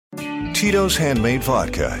Tito's handmade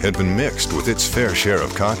vodka had been mixed with its fair share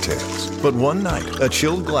of cocktails. But one night, a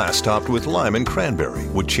chilled glass topped with lime and cranberry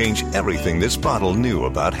would change everything this bottle knew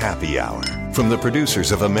about happy hour. From the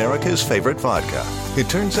producers of America's favorite vodka, it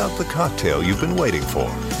turns out the cocktail you've been waiting for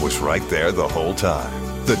was right there the whole time.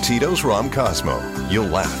 The Tito's Rom Cosmo. You'll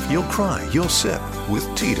laugh, you'll cry, you'll sip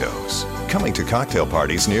with Tito's. Coming to cocktail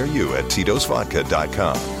parties near you at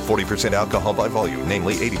Tito'sVodka.com. 40% alcohol by volume,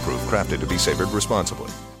 namely 80 proof, crafted to be savored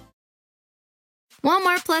responsibly.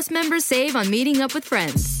 Walmart Plus members save on meeting up with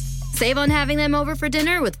friends. Save on having them over for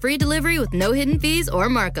dinner with free delivery with no hidden fees or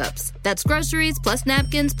markups. That's groceries, plus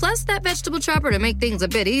napkins, plus that vegetable chopper to make things a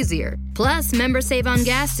bit easier. Plus, members save on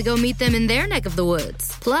gas to go meet them in their neck of the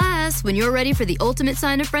woods. Plus, when you're ready for the ultimate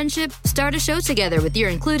sign of friendship, start a show together with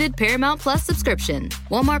your included Paramount Plus subscription.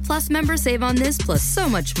 Walmart Plus members save on this plus so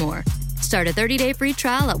much more. Start a 30-day free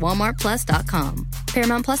trial at walmartplus.com.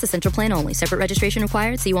 Paramount Plus Essential Plan only. Separate registration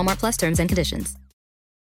required. See Walmart Plus terms and conditions.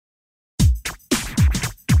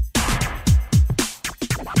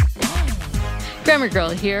 Grammar Girl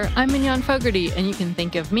here. I'm Mignon Fogarty, and you can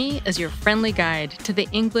think of me as your friendly guide to the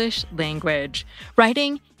English language.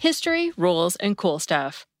 Writing, history, rules, and cool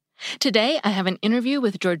stuff. Today, I have an interview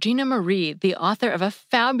with Georgina Marie, the author of a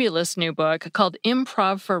fabulous new book called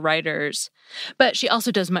Improv for Writers. But she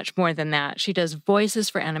also does much more than that. She does voices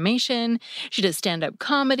for animation, she does stand-up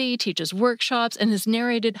comedy, teaches workshops, and has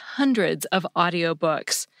narrated hundreds of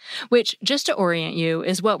audiobooks, which, just to orient you,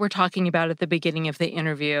 is what we're talking about at the beginning of the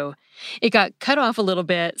interview. It got cut off a little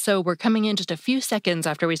bit, so we're coming in just a few seconds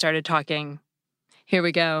after we started talking. Here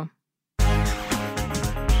we go.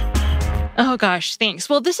 Oh, gosh, thanks.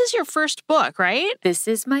 Well, this is your first book, right? This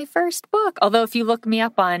is my first book. Although if you look me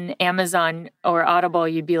up on Amazon or Audible,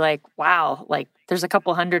 you'd be like, wow, like there's a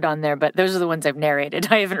couple hundred on there, but those are the ones I've narrated.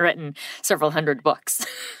 I haven't written several hundred books.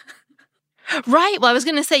 Right. Well, I was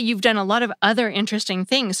going to say you've done a lot of other interesting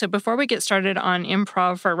things. So before we get started on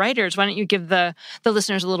Improv for Writers, why don't you give the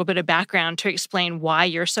listeners a little bit of background to explain why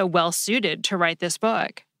you're so well suited to write this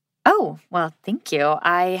book? Oh, well, thank you.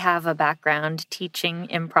 I have a background teaching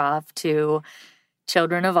improv to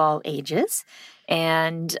children of all ages.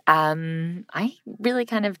 And I really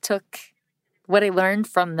kind of took what I learned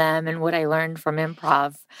from them and what I learned from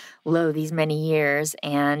improv these many years.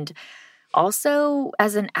 And also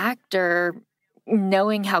as an actor,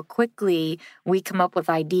 knowing how quickly we come up with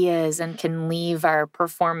ideas and can leave our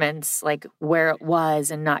performance like where it was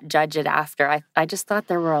and not judge it after. I just thought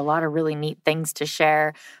there were a lot of really neat things to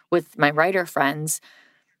share with my writer friends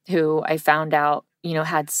who I found out,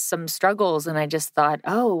 had some struggles. And I just thought,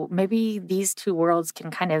 oh, maybe these two worlds can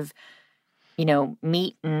kind of,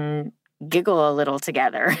 meet and giggle a little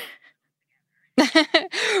together.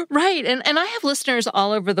 Right. And I have listeners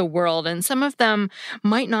all over the world, and some of them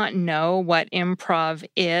might not know what improv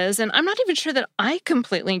is. And I'm not even sure that I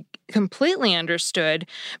completely understood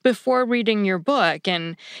before reading your book.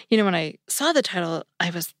 And, when I saw the title, I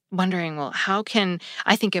was wondering, well, how can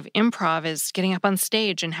I think of improv as getting up on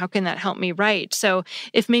stage, and how can that help me write? So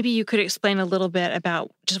if maybe you could explain a little bit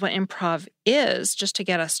about just what improv is, just to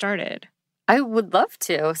get us started. I would love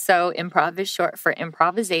to. So improv is short for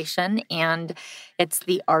improvisation, and it's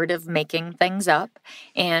the art of making things up.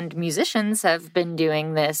 And musicians have been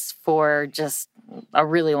doing this for just a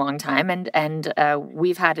really long time. And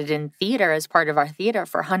we've had it in theater as part of our theater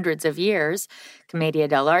for hundreds of years, Commedia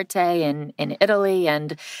dell'arte in Italy,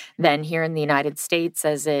 and then here in the United States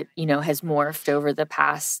as it, has morphed over the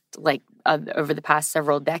past,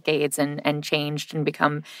 several decades and changed and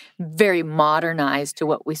become very modernized to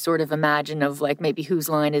what we sort of imagine of like maybe Whose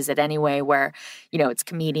Line Is It Anyway, where, it's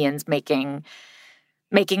comedians making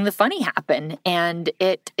the funny happen. And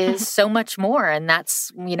it is so much more. And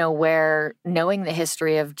that's, where knowing the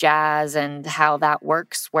history of jazz and how that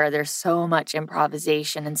works, where there's so much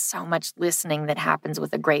improvisation and so much listening that happens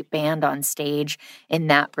with a great band on stage in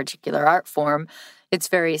that particular art form. It's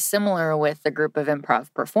very similar with a group of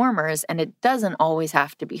improv performers, and it doesn't always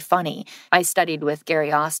have to be funny. I studied with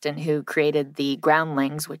Gary Austin, who created the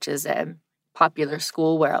Groundlings, which is a popular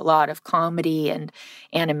school where a lot of comedy and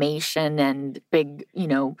animation and big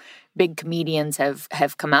comedians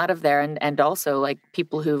have come out of there, and also like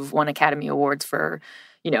people who've won Academy Awards for,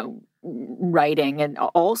 writing and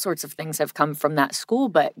all sorts of things have come from that school.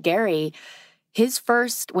 But Gary,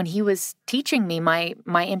 when he was teaching me, my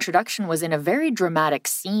introduction was in a very dramatic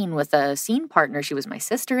scene with a scene partner. She was my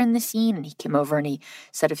sister in the scene, and he came over and he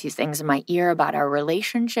said a few things in my ear about our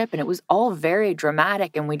relationship, and it was all very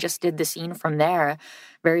dramatic, and we just did the scene from there,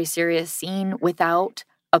 very serious scene without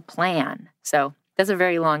a plan. So that's a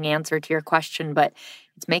very long answer to your question, but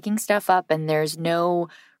it's making stuff up, and there's no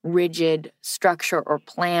rigid structure or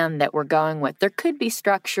plan that we're going with. There could be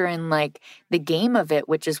structure in like the game of it,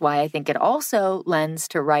 which is why I think it also lends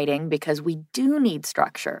to writing, because we do need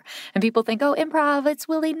structure. And people think, oh, improv, it's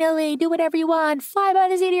willy-nilly, do whatever you want, fly by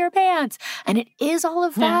the seat of your pants. And it is all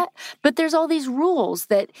of that. But there's all these rules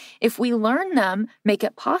that if we learn them, make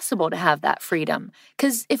it possible to have that freedom.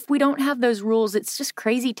 Because if we don't have those rules, it's just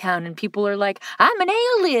crazy town. And people are like, I'm an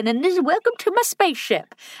alien and this is welcome to my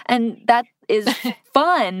spaceship. And that is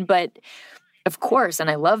fun, but of course, and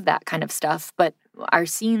I love that kind of stuff, but our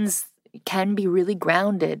scenes can be really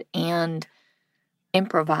grounded and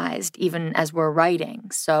improvised even as we're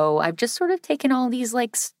writing. So I've just sort of taken all these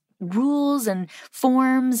like rules and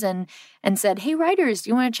forms and said, hey, writers, do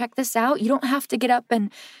you want to check this out? You don't have to get up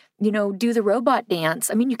and, do the robot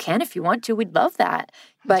dance. I mean, you can if you want to. We'd love that.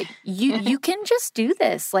 But you can just do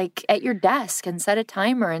this like at your desk and set a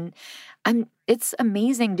timer. And it's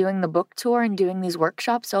amazing doing the book tour and doing these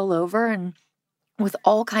workshops all over and with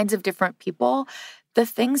all kinds of different people, the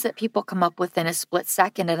things that people come up with in a split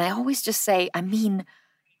second. And I always just say, I mean,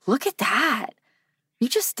 look at that. You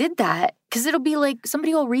just did that. Because it'll be like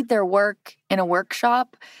somebody will read their work in a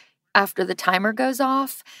workshop after the timer goes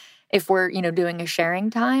off, if we're, doing a sharing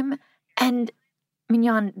time. And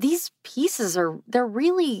Mignon, these pieces they're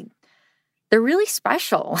really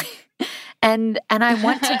special. And I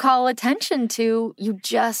want to call attention to, you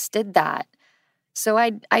just did that. So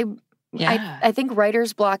I think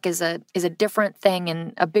writer's block is a different thing,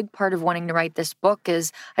 and a big part of wanting to write this book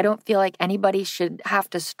is I don't feel like anybody should have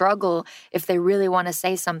to struggle if they really want to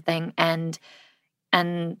say something and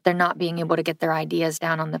they're not being able to get their ideas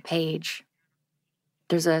down on the page.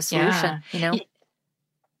 There's a solution,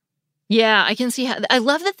 Yeah, I can see how. I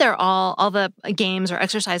love that they're all the games or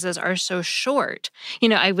exercises are so short.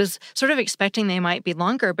 I was sort of expecting they might be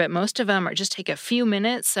longer, but most of them just take a few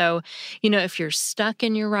minutes. So, if you're stuck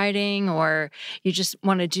in your writing or you just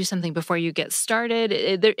want to do something before you get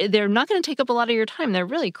started, they're not going to take up a lot of your time. They're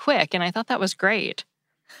really quick, and I thought that was great.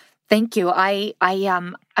 Thank you. I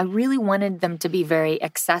really wanted them to be very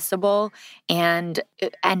accessible and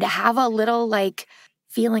have a little like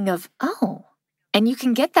feeling of, oh, and you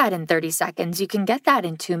can get that in 30 seconds. You can get that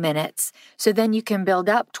in 2 minutes. So then you can build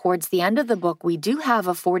up towards the end of the book. We do have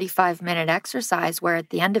a 45-minute exercise where at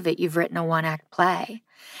the end of it, you've written a 1-act play.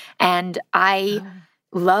 And I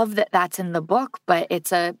love that that's in the book, but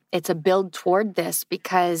it's a build toward this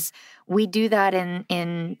because we do that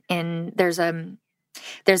in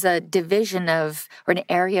there's a division of, or an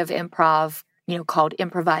area of improv, called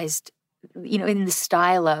improvised, in the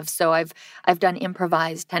style of. So I've done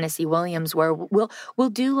improvised Tennessee Williams where we'll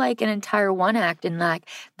do like an entire 1-act in like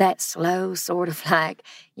that slow sort of like,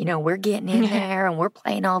 we're getting in there and we're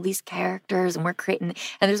playing all these characters and we're creating,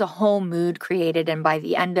 and there's a whole mood created. And by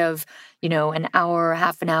the end of, an hour,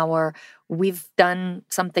 half an hour, we've done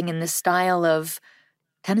something in the style of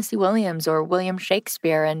Tennessee Williams or William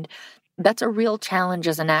Shakespeare. And that's a real challenge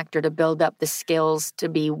as an actor to build up the skills to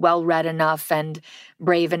be well-read enough and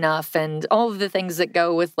brave enough and all of the things that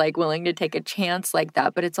go with like willing to take a chance like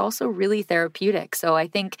that. But it's also really therapeutic. So I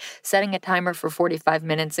think setting a timer for 45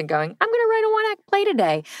 minutes and going, I'm going to write a 1-act play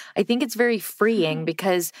today, I think it's very freeing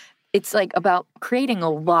because it's like about creating a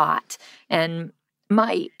lot. And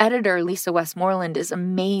my editor, Lisa Westmoreland, is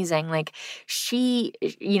amazing. Like she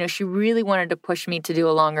really wanted to push me to do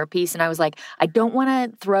a longer piece. And I was like, I don't want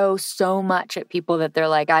to throw so much at people that they're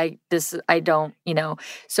like, I don't.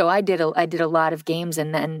 So I did a lot of games.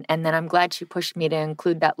 And then I'm glad she pushed me to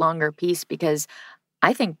include that longer piece because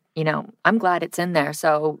I think, I'm glad it's in there.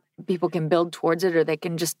 So people can build towards it or they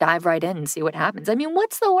can just dive right in and see what happens. I mean,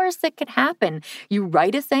 what's the worst that could happen? You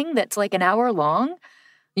write a thing that's like an hour long.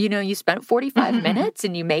 You spent 45 minutes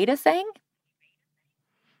and you made a thing.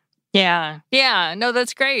 Yeah. No,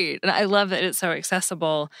 that's great. And I love that it's so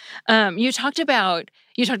accessible. You talked about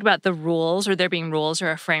the rules, or there being rules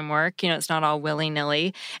or a framework. It's not all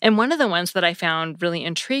willy-nilly. And one of the ones that I found really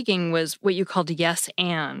intriguing was what you called yes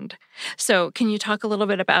and. So can you talk a little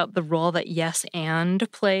bit about the role that yes and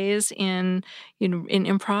plays in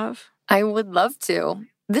improv? I would love to.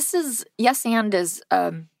 Yes and is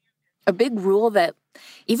a big rule that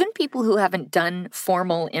even people who haven't done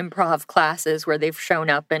formal improv classes where they've shown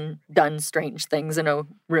up and done strange things in a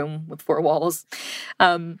room with 4 walls,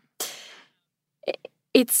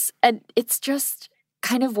 it's just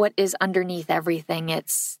kind of what is underneath everything.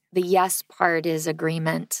 It's the yes part is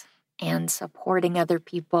agreement and supporting other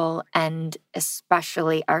people and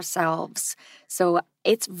especially ourselves. So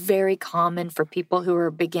it's very common for people who are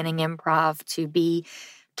beginning improv to be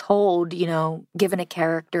told, given a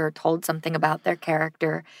character, told something about their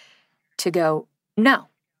character, to go, no,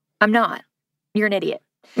 I'm not. You're an idiot.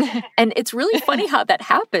 And it's really funny how that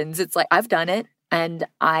happens. It's like, I've done it and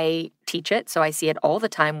I teach it, so I see it all the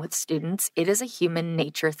time with students. It is a human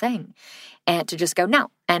nature thing. And to just go,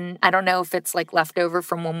 no. And I don't know if it's like leftover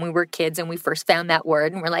from when we were kids and we first found that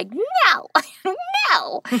word and we're like, no,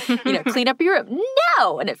 no, clean up your room,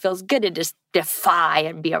 no. And it feels good to just defy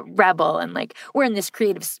and be a rebel. And like, we're in this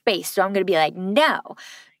creative space, so I'm going to be like, no.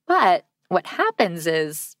 But what happens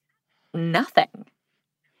is nothing.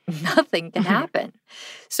 Nothing can happen.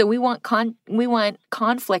 So we want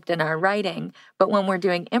conflict in our writing, but when we're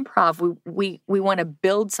doing improv, we want to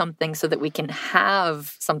build something so that we can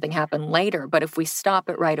have something happen later. But if we stop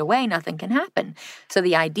it right away, nothing can happen. So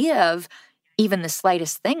the idea of even the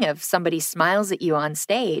slightest thing, of somebody smiles at you on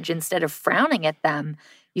stage, instead of frowning at them,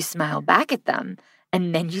 you smile back at them,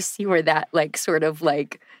 and then you see where that like sort of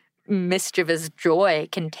like mischievous joy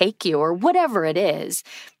can take you, or whatever it is.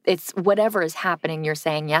 It's whatever is happening, you're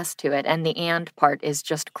saying yes to it. And the and part is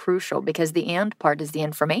just crucial, because the and part is the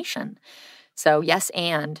information. So yes,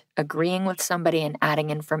 and agreeing with somebody and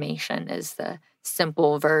adding information is the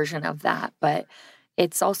simple version of that. But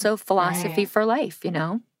it's also philosophy for life,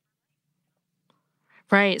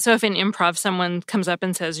 Right. So if in improv someone comes up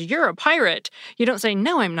and says, you're a pirate, you don't say,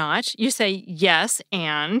 no, I'm not. You say, yes,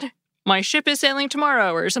 and my ship is sailing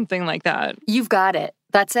tomorrow, or something like that. You've got it.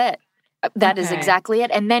 That's it. That is exactly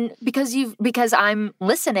it. And then because I'm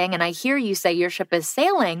listening and I hear you say your ship is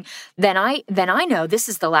sailing, then I know this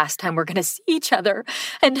is the last time we're going to see each other.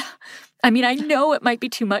 And I mean, I know it might be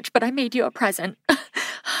too much, but I made you a present.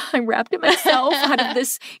 I wrapped it myself out of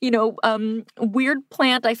this, weird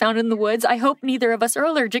plant I found in the woods. I hope neither of us are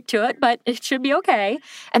allergic to it, but it should be okay.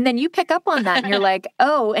 And then you pick up on that and you're like,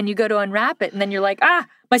 oh, and you go to unwrap it. And then you're like,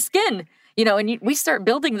 my skin. We start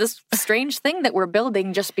building this strange thing that we're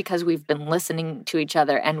building just because we've been listening to each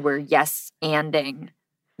other and we're yes-anding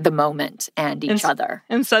the moment and each other.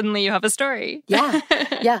 And suddenly you have a story.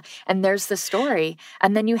 Yeah. And there's the story.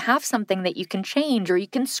 And then you have something that you can change, or you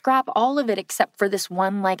can scrap all of it except for this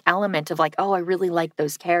one like element of like, oh, I really like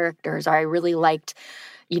those characters, or I really liked,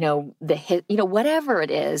 the hit, whatever it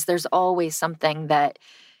is. There's always something that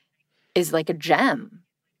is like a gem.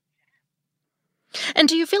 And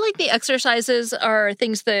do you feel like the exercises are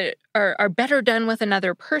things that are better done with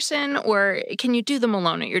another person, or can you do them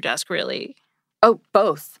alone at your desk, really? Oh,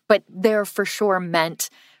 both. But they're for sure meant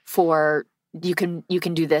for you can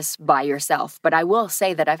do this by yourself. But I will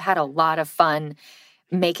say that I've had a lot of fun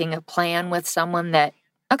making a plan with someone that,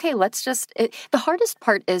 okay, the hardest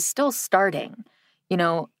part is still starting.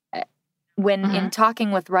 When in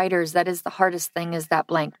talking with writers, that is the hardest thing, is that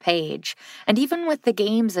blank page. And even with the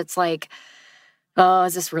games, it's like, oh,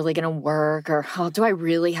 is this really going to work? Or, oh, do I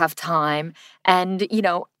really have time? And,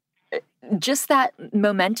 just that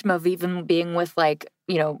momentum of even being with like,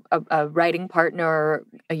 a writing partner or,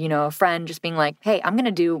 a friend, just being like, hey, I'm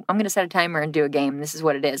going to set a timer and do a game. This is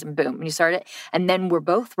what it is. And boom, and you start it. And then we're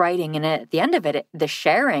both writing. And at the end of it, the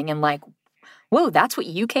sharing and like, whoa, that's what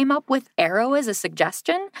you came up with, Arrow, as a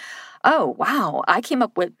suggestion? Oh, wow. I came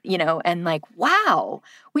up with, and like, wow,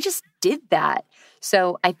 we just did that.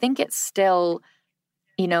 So I think it's still,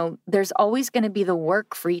 there's always going to be the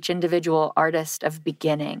work for each individual artist of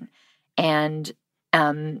beginning. And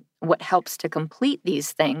what helps to complete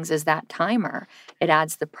these things is that timer. It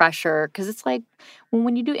adds the pressure, because it's like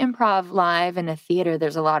when you do improv live in a theater,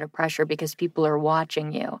 there's a lot of pressure because people are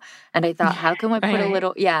watching you. And I thought, how can I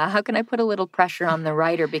put a little pressure on the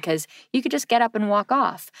writer? Because you could just get up and walk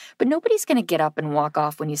off. But nobody's going to get up and walk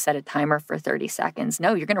off when you set a timer for 30 seconds.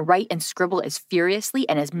 No, you're going to write and scribble as furiously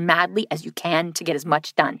and as madly as you can to get as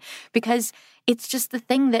much done, because it's just the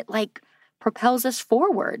thing that like propels us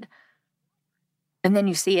forward. And then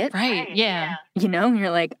you see it. Right, yeah. And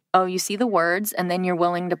you're like, oh, you see the words, and then you're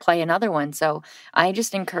willing to play another one. So I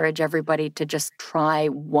just encourage everybody to just try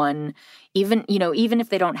one, even if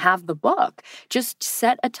they don't have the book, just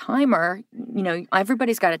set a timer.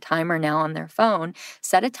 Everybody's got a timer now on their phone.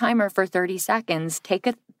 Set a timer for 30 seconds. Take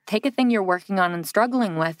a thing you're working on and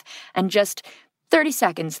struggling with, and just 30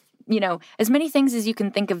 seconds, as many things as you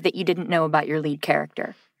can think of that you didn't know about your lead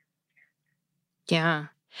character. Yeah.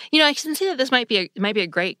 I can see that this might be a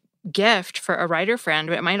great gift for a writer friend,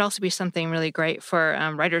 but it might also be something really great for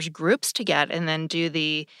writers groups to get and then do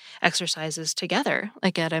the exercises together,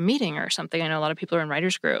 like at a meeting or something. I know a lot of people are in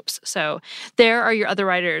writers groups, so there are your other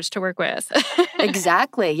writers to work with.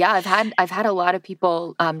 Exactly. Yeah, I've had a lot of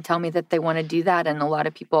people tell me that they want to do that, and a lot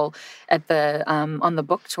of people at the on the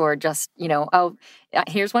book tour just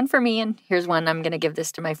here's one for me, and here's one I'm going to give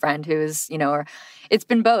this to my friend who's or it's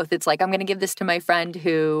been both. It's like I'm going to give this to my friend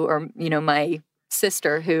who, or my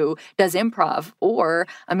sister who does improv, or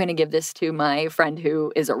I'm going to give this to my friend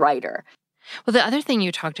who is a writer. Well, the other thing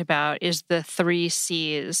you talked about is the 3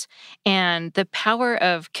 C's and the power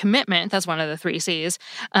of commitment. That's one of the 3 C's.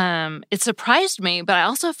 It surprised me, but I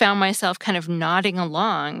also found myself kind of nodding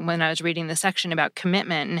along when I was reading the section about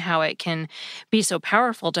commitment and how it can be so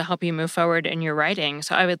powerful to help you move forward in your writing.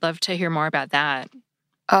 So I would love to hear more about that.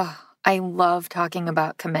 Oh, I love talking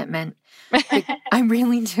about commitment. I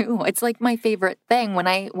really do. It's like my favorite thing. When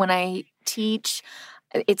I teach,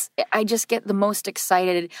 I just get the most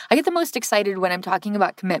excited. I get the most excited when I'm talking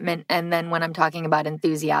about commitment, and then when I'm talking about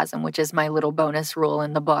enthusiasm, which is my little bonus rule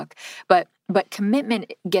in the book. But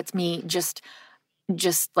commitment gets me just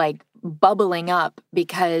like bubbling up,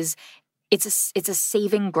 because it's a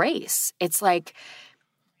saving grace. It's like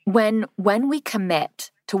when we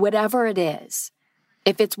commit to whatever it is,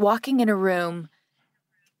 if it's walking in a room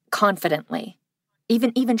confidently,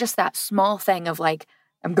 even just that small thing of like,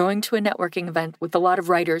 I'm going to a networking event with a lot of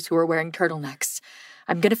writers who are wearing turtlenecks.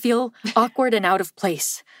 I'm going to feel awkward and out of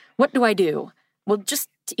place. What do I do? Well, just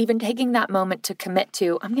even taking that moment to commit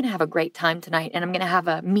to, I'm going to have a great time tonight, and I'm going to have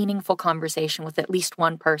a meaningful conversation with at least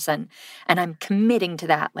one person. And I'm committing to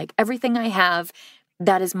that. Like everything I have,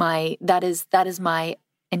 that is my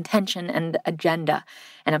intention and agenda.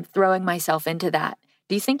 And I'm throwing myself into that.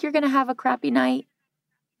 Do you think you're going to have a crappy night?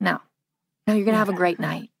 No, you're going to have a great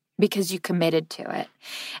night, because you committed to it.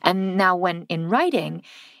 And now when in writing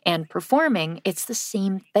and performing, it's the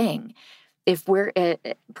same thing. If we're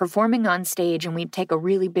performing on stage and we take a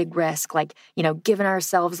really big risk, like, giving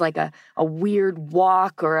ourselves like a weird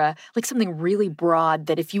walk or like something really broad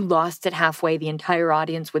that if you lost it halfway, the entire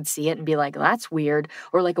audience would see it and be like, that's weird.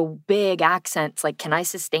 Or like a big accent, it's like, can I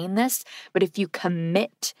sustain this? But if you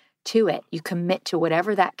commit to it, you commit to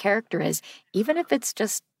whatever that character is, even if it's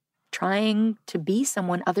just trying to be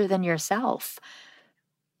someone other than yourself,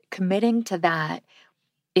 committing to that,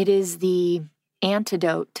 it is the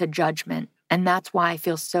antidote to judgment. And that's why I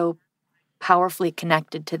feel so powerfully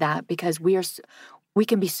connected to that, because we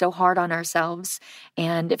can be so hard on ourselves.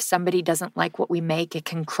 And if somebody doesn't like what we make, it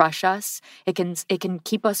can crush us. It can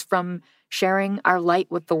keep us from sharing our light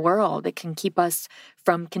with the world. It can keep us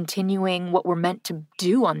from continuing what we're meant to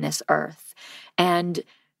do on this earth. And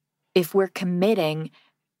if we're committing,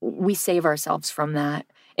 we save ourselves from that.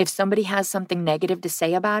 If somebody has something negative to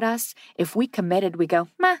say about us, if we committed, we go,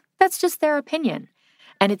 that's just their opinion.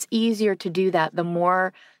 And it's easier to do that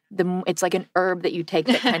it's like an herb that you take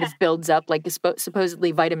that kind of builds up. Like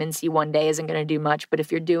supposedly vitamin C one day isn't going to do much, but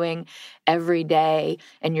if you're doing every day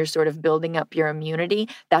and you're sort of building up your immunity,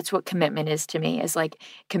 that's what commitment is to me, is like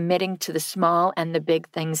committing to the small and the big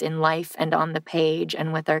things in life and on the page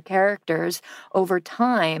and with our characters. Over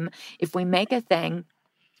time, if we make a thing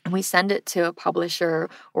and we send it to a publisher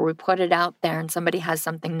or we put it out there and somebody has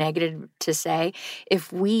something negative to say,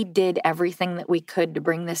 if we did everything that we could to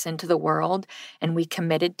bring this into the world and we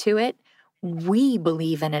committed to it, we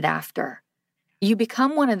believe in it after. You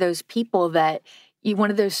become one of those people one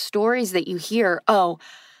of those stories that you hear, oh,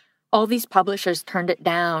 all these publishers turned it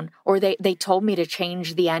down, or they told me to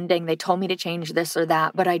change the ending, they told me to change this or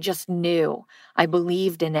that, but I just knew. I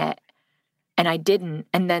believed in it and I didn't.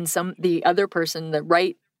 And then the other person, the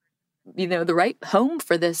right home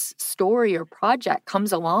for this story or project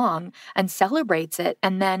comes along and celebrates it.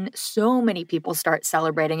 And then so many people start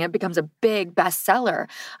celebrating it. It becomes a big bestseller.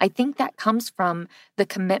 I think that comes from the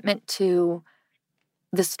commitment to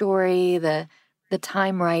the story, the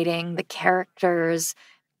time writing, the characters,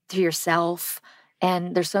 to yourself.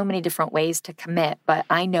 And there's so many different ways to commit. But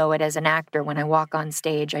I know it as an actor when I walk on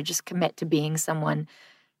stage. I just commit to being someone,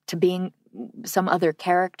 to being some other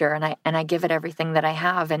character, and I give it everything that I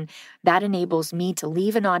have, and that enables me to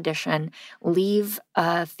leave an audition, leave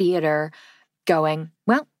a theater going,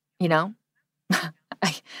 well,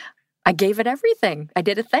 I gave it everything. I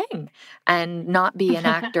did a thing, and not be an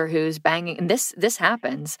actor who's banging, and this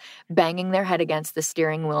happens, banging their head against the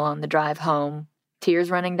steering wheel on the drive home, tears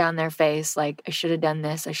running down their face, like, I should have done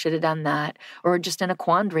this, I should have done that, or just in a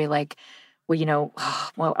quandary, like, well,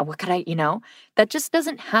 what could I, that just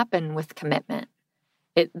doesn't happen with commitment.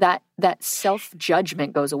 That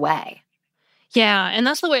self-judgment goes away. Yeah, and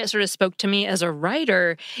that's the way it sort of spoke to me as a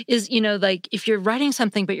writer is, like if you're writing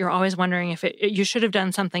something, but you're always wondering if you should have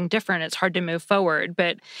done something different, it's hard to move forward.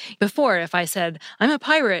 But before, if I said, I'm a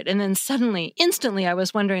pirate, and then instantly I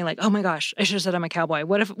was wondering like, oh my gosh, I should have said I'm a cowboy.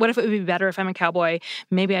 What if it would be better if I'm a cowboy?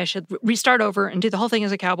 Maybe I should restart over and do the whole thing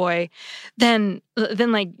as a cowboy. Then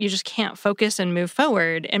then like you just can't focus and move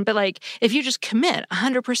forward. But like if you just commit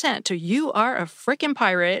 100% to you are a freaking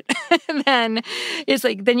pirate, then it's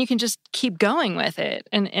like then you can just keep going with it.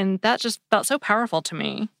 And that just felt so powerful to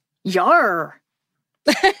me. Yar.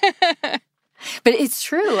 But it's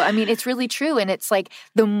true. I mean, it's really true. And it's like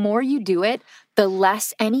the more you do it, the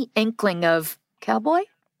less any inkling of cowboy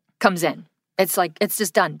comes in. It's like, it's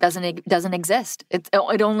just done. Doesn't exist. It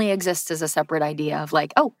only exists as a separate idea of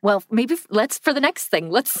like, oh, well, maybe for the next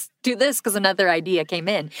thing, let's do this because another idea came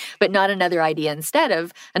in, but not another idea instead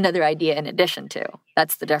of another idea in addition to.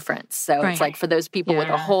 That's the difference. So It's like for those people with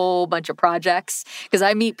a whole bunch of projects, because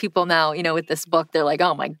I meet people now, with this book, they're like,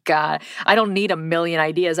 oh my God, I don't need a million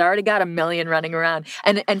ideas. I already got a million running around.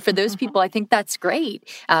 And for those people, I think that's great.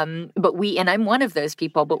 But I'm one of those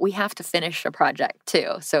people, but we have to finish a project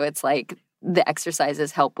too. So it's like, the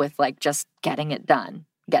exercises help with like just getting it done,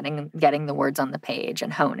 getting the words on the page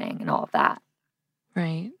and honing and all of that.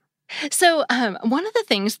 Right. So one of the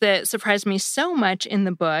things that surprised me so much in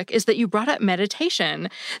the book is that you brought up meditation.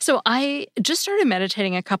 So I just started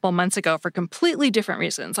meditating a couple months ago for completely different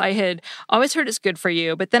reasons. I had always heard it's good for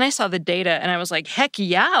you, but then I saw the data and I was like, heck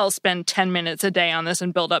yeah, I'll spend 10 minutes a day on this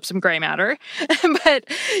and build up some gray matter. But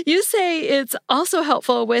you say it's also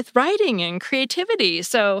helpful with writing and creativity.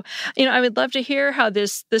 So, I would love to hear how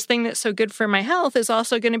this thing that's so good for my health is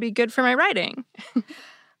also going to be good for my writing.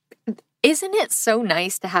 Isn't it so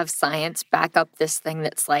nice to have science back up this thing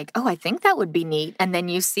that's like, oh, I think that would be neat. And then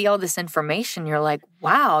you see all this information, you're like,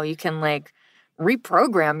 wow, you can like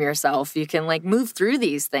reprogram yourself. You can like move through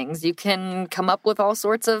these things. You can come up with all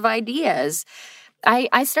sorts of ideas.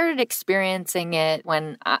 I started experiencing it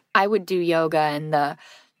when I would do yoga and the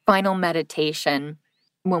final meditation.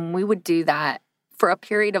 When we would do that for a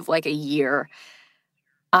period of like a year,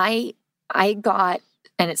 I got,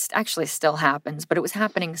 and it actually still happens, but it was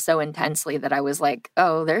happening so intensely that I was like,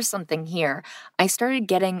 oh, there's something here. I started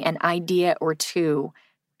getting an idea or two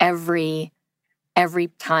every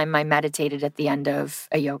time I meditated at the end of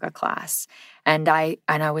a yoga class. And I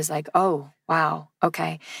was like, oh, wow,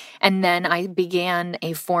 okay. And then I began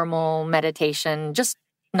a formal meditation, just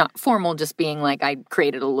not formal, just being like I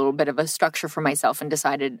created a little bit of a structure for myself and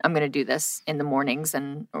decided I'm going to do this in the mornings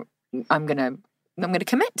and I'm going to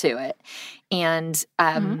commit to it. And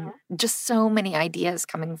just so many ideas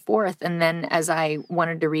coming forth. And then as I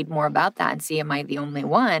wanted to read more about that and see, am I the only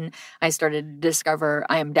one? I started to discover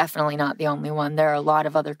I am definitely not the only one. There are a lot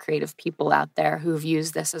of other creative people out there who've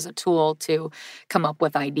used this as a tool to come up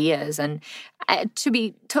with ideas. And to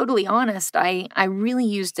be totally honest, I really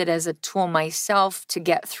used it as a tool myself to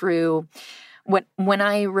get through when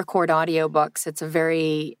I record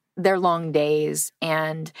audiobooks, they're long days,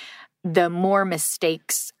 and the more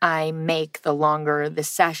mistakes I make, the longer the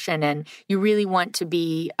session. And you really want to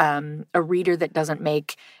be a reader that doesn't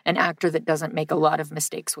make, an actor that doesn't make a lot of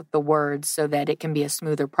mistakes with the words so that it can be a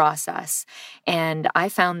smoother process. And I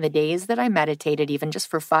found the days that I meditated, even just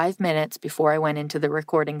for 5 minutes before I went into the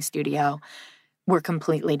recording studio, were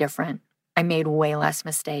completely different. I made way less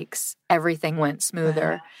mistakes. Everything went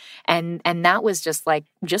smoother. And that was just like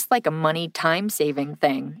a money time saving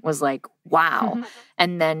thing, was like, wow.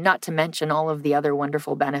 And then not to mention all of the other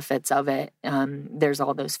wonderful benefits of it. There's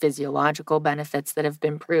all those physiological benefits that have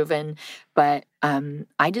been proven, but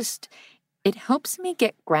it helps me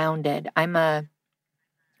get grounded. I'm a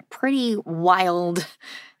pretty wild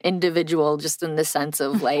individual, just in the sense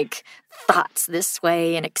of like thoughts this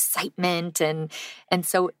way and excitement. And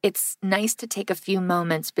so it's nice to take a few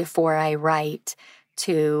moments before I write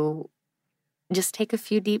to just take a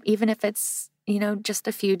few deep, even if it's, just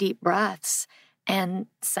a few deep breaths, and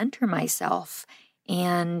center myself.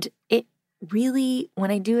 And it really,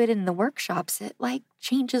 when I do it in the workshops, it like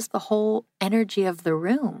changes the whole energy of the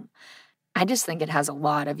room. I just think it has a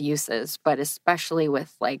lot of uses, but especially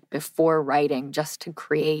with like before writing, just to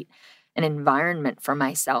create an environment for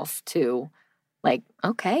myself to like,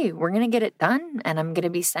 okay, we're going to get it done and I'm going to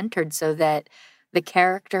be centered so that the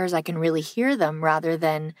characters, I can really hear them rather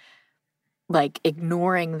than like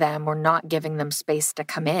ignoring them or not giving them space to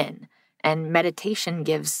come in. And meditation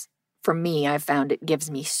for me, I've found it gives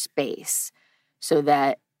me space so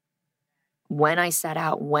that when I set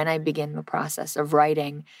out, when I begin the process of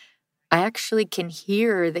writing, I actually can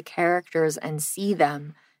hear the characters and see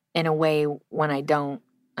them in a way when I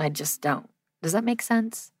just don't. Does that make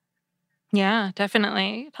sense? Yeah,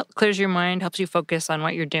 definitely. It clears your mind, helps you focus on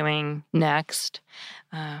what you're doing next.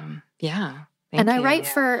 Yeah. And I write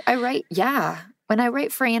for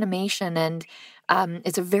animation, and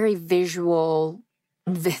it's a very visual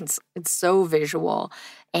it's so visual.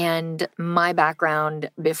 And my background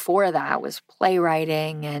before that was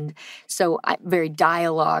playwriting. And so very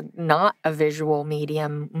dialogue, not a visual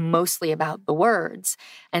medium, mostly about the words.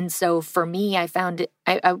 And so for me, I found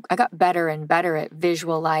I got better and better at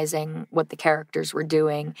visualizing what the characters were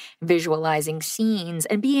doing, visualizing scenes,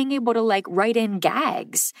 and being able to like write in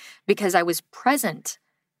gags because I was present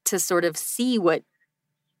to sort of see what,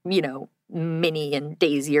 Minnie and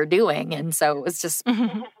Daisy are doing. And so it was just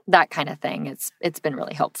that kind of thing. It's been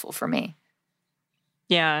really helpful for me.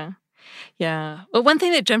 Yeah. Yeah. Well, one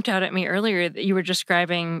thing that jumped out at me earlier that you were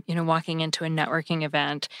describing, walking into a networking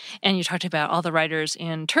event and you talked about all the writers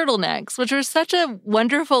in turtlenecks, which was such a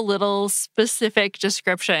wonderful little specific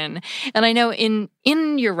description. And I know in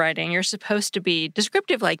your writing, you're supposed to be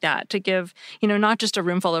descriptive like that to give, not just a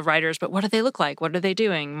room full of writers, but what do they look like? What are they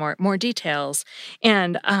doing? More details.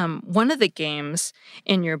 And one of the games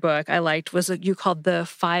in your book I liked was you called the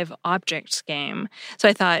 5 objects game. So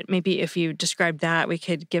I thought maybe if you described that, we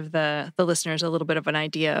could give the listeners a little bit of an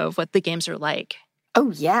idea of what the games are like.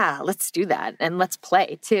 Oh, yeah, let's do that. And let's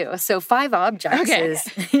play, too. So 5 objects is...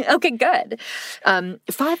 Okay, good. 5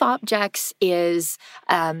 objects is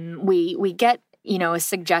we get, a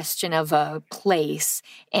suggestion of a place,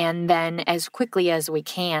 and then as quickly as we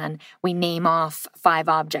can, we name off 5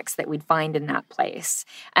 objects that we'd find in that place.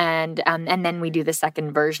 And then we do the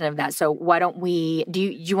second version of that. So why don't we... Do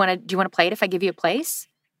you want to play it if I give you a place?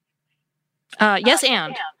 Yes,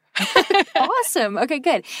 and... Awesome. Okay,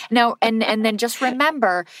 good. Now, and then just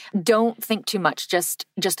remember, don't think too much. Just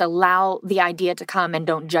allow the idea to come and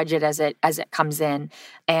don't judge it as it comes in,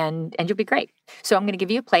 and you'll be great. So I'm going to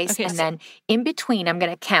give you a place, and then in between, I'm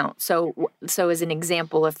going to count. So as an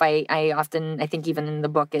example, if I think even in the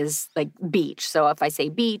book is like beach. So if I say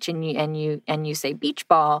beach and you say beach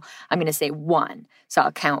ball, I'm going to say 1. So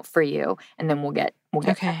I'll count for you, and then we'll get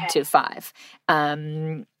to 5.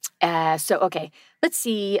 So, okay, let's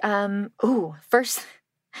see. First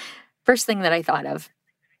thing that I thought of,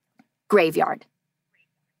 graveyard.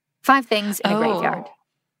 5 things in a graveyard.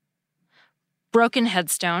 Broken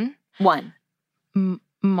headstone. 1.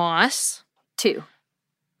 Moss. 2.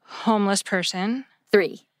 Homeless person.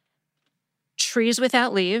 3. Trees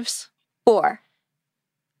without leaves. 4.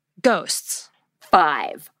 Ghosts.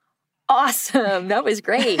 5. Awesome. That was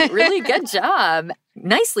great. Really good job.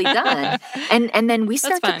 Nicely done. And then we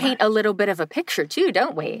start to paint a little bit of a picture too,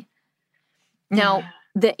 don't we? Now,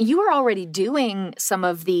 you were already doing some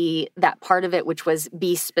of that part of it, which was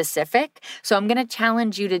be specific. So I'm going to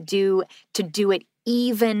challenge you to do it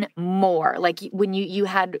even more. Like when you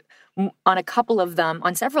had on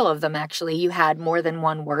several of them actually, you had more than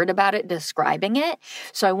one word about it describing it.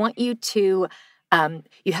 So I want you to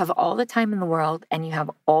you have all the time in the world and you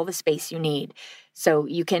have all the space you need. So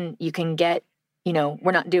you can get,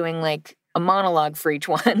 we're not doing like a monologue for each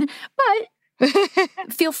one, but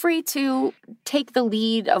feel free to take the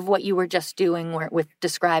lead of what you were just doing with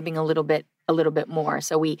describing a little bit more.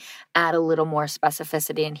 So we add a little more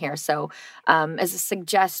specificity in here. So as a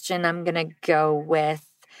suggestion, I'm going to go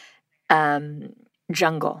with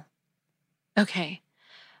jungle. Okay.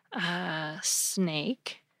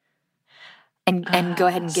 Snake. And go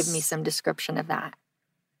ahead and give me some description of that.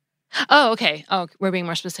 Oh, okay. Oh, we're being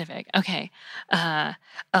more specific. Okay. A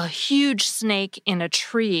huge snake in a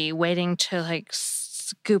tree waiting to like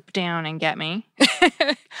scoop down and get me.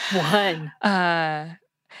 1. A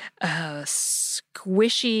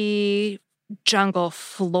squishy jungle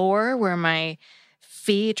floor where my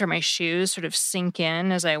feet or my shoes sort of sink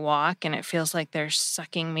in as I walk and it feels like they're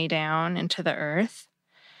sucking me down into the earth.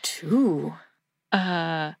 2.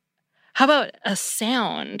 How about a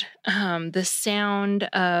sound? The sound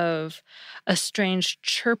of a strange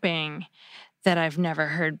chirping that I've never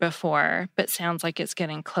heard before, but sounds like it's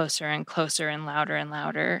getting closer and closer and louder and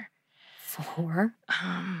louder. 4.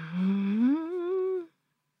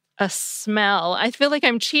 A smell. I feel like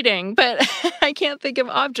I'm cheating, but I can't think of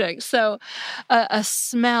objects. So a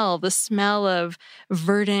smell, the smell of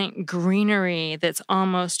verdant greenery that's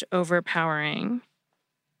almost overpowering.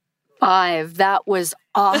 5. That was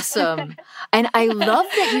awesome. And I love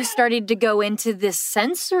that you started to go into this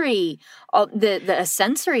sensory, the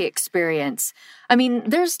sensory experience. I mean,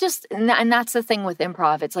 there's just, and that's the thing with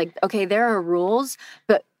improv. It's like, okay, there are rules,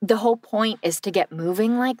 but the whole point is to get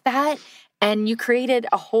moving like that. And you created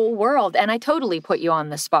a whole world, and I totally put you on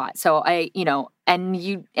the spot. So and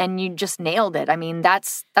you just nailed it. I mean,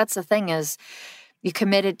 that's the thing is you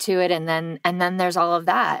committed to it, and then there's all of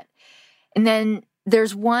that. And then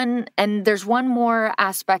there's one more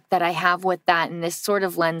aspect that I have with that, and this sort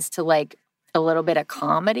of lends to like a little bit of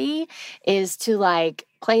comedy, is to like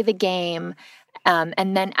play the game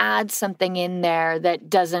and then add something in there that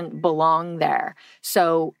doesn't belong there.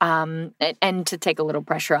 So, and to take a little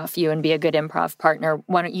pressure off you and be a good improv partner,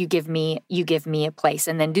 why don't you give me a place,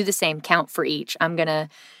 and then do the same count for each. I'm going to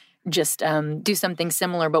just do something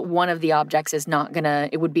similar, but one of the objects is not going to,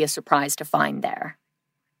 it would be a surprise to find there.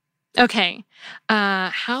 Okay.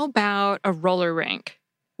 How about a roller rink?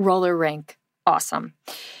 Roller rink. Awesome.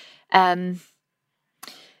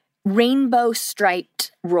 Rainbow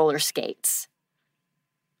striped roller skates.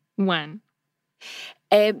 1.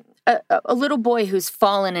 A little boy who's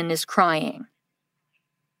fallen and is crying.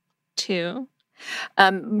 2.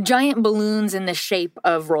 Giant balloons in the shape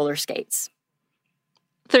of roller skates.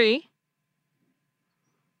 3.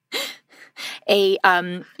 A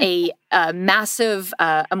massive,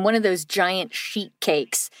 one of those giant sheet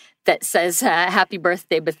cakes that says Happy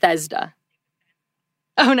Birthday Bethesda.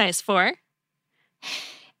 Oh, nice. 4.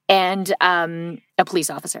 And a police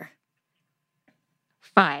officer.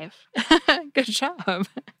 5. Good job.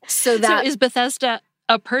 So is Bethesda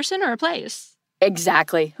a person or a place?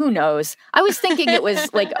 Exactly. Who knows? I was thinking it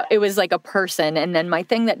was like a person, and then my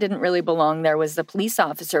thing that didn't really belong there was the police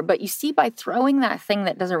officer. But you see, by throwing that thing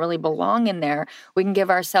that doesn't really belong in there, we can give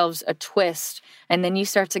ourselves a twist. And then you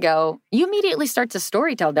immediately start to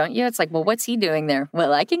storytell, don't you? It's like, well, what's he doing there?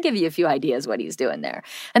 Well, I can give you a few ideas what he's doing there.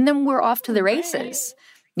 And then we're off to the races,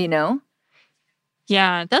 you know?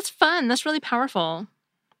 Yeah, that's fun. That's really powerful.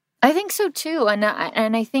 I think so too. And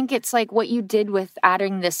I think it's like what you did with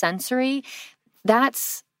adding the sensory.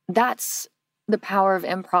 That's the power of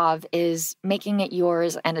improv, is making it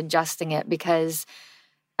yours and adjusting it, because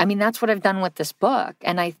I mean, that's what I've done with this book.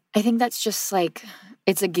 And I think that's just like,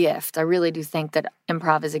 it's a gift. I really do think that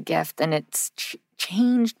improv is a gift, and it's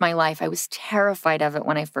changed my life. I was terrified of it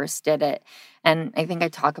when I first did it. And I think I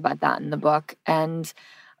talk about that in the book. And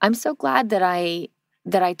I'm so glad that I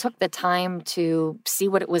took the time to see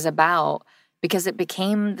what it was about, because it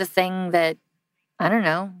became the thing that, I don't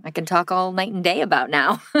know, I can talk all night and day about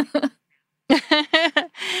now.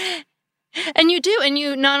 And you do. And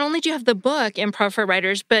you not only do you have the book, Improv for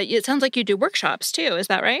Writers, but it sounds like you do workshops too. Is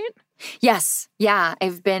that right? Yes. Yeah.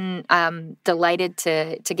 I've been delighted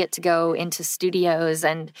to get to go into studios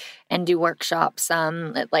and do workshops,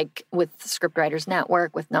 like with Scriptwriters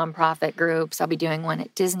Network, with nonprofit groups. I'll be doing one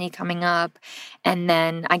at Disney coming up. And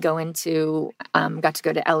then I got to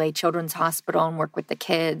go to LA Children's Hospital and work with the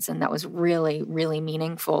kids. And that was really, really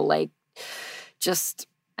meaningful. Like, just,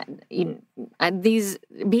 these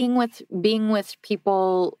being with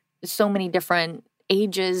people, so many different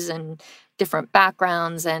ages and different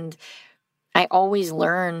backgrounds, and I've always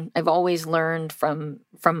learned from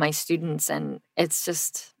my students, and it's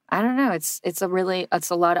just, I don't know, it's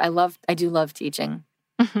a lot. I do love teaching.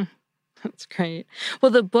 That's great.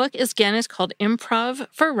 Well, the book is called Improv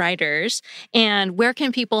for Writers. And where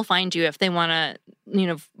can people find you if they want to,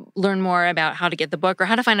 learn more about how to get the book, or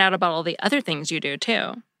how to find out about all the other things you do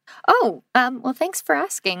too? Oh, well, thanks for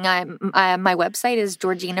asking. My website is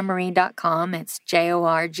georginamarie.com. It's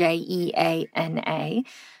JORGEANA.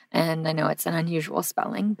 And I know it's an unusual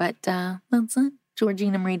spelling, but that's it,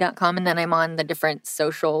 georginamarie.com. And then I'm on the different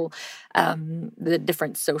social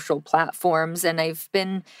platforms. And I've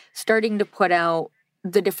been starting to put out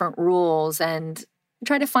the different rules and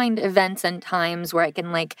try to find events and times where I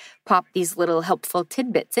can like pop these little helpful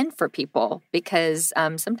tidbits in for people, because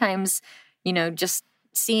sometimes, just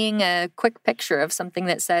seeing a quick picture of something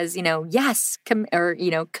that says, yes,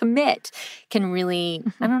 commit can really,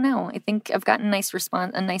 I don't know. I think I've gotten nice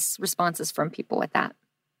responses from people with that.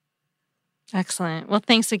 Excellent. Well,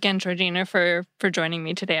 thanks again, Georgina, for joining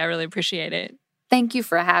me today. I really appreciate it. Thank you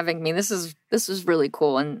for having me. This is really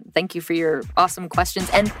cool. And thank you for your awesome questions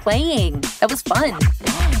and playing. That was fun.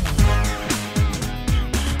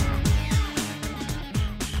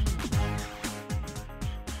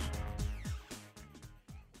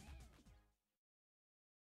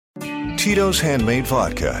 Tito's handmade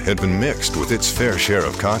vodka had been mixed with its fair share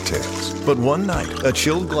of cocktails. But one night, a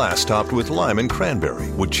chilled glass topped with lime and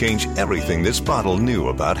cranberry would change everything this bottle knew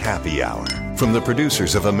about happy hour. From the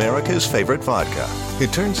producers of America's favorite vodka,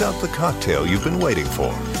 it turns out the cocktail you've been waiting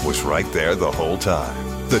for was right there the whole time.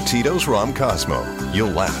 The Tito's Rom Cosmo.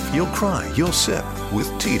 You'll laugh, you'll cry, you'll sip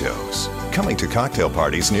with Tito's. Coming to cocktail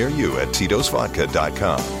parties near you at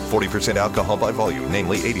Tito'sVodka.com. 40% alcohol by volume,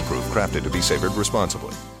 namely 80 proof, crafted to be savored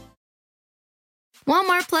responsibly.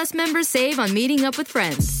 Walmart Plus members save on meeting up with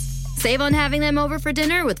friends. Save on having them over for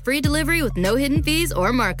dinner with free delivery with no hidden fees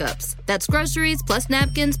or markups. That's groceries plus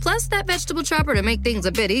napkins plus that vegetable chopper to make things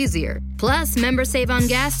a bit easier. Plus, members save on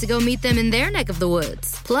gas to go meet them in their neck of the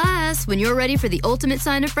woods. Plus, when you're ready for the ultimate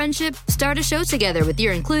sign of friendship, start a show together with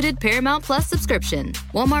your included Paramount Plus subscription.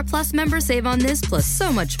 Walmart Plus members save on this plus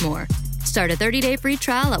so much more. Start a 30-day free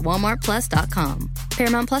trial at walmartplus.com.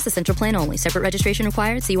 Paramount Plus Essential Plan only. Separate registration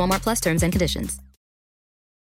required. See Walmart Plus terms and conditions.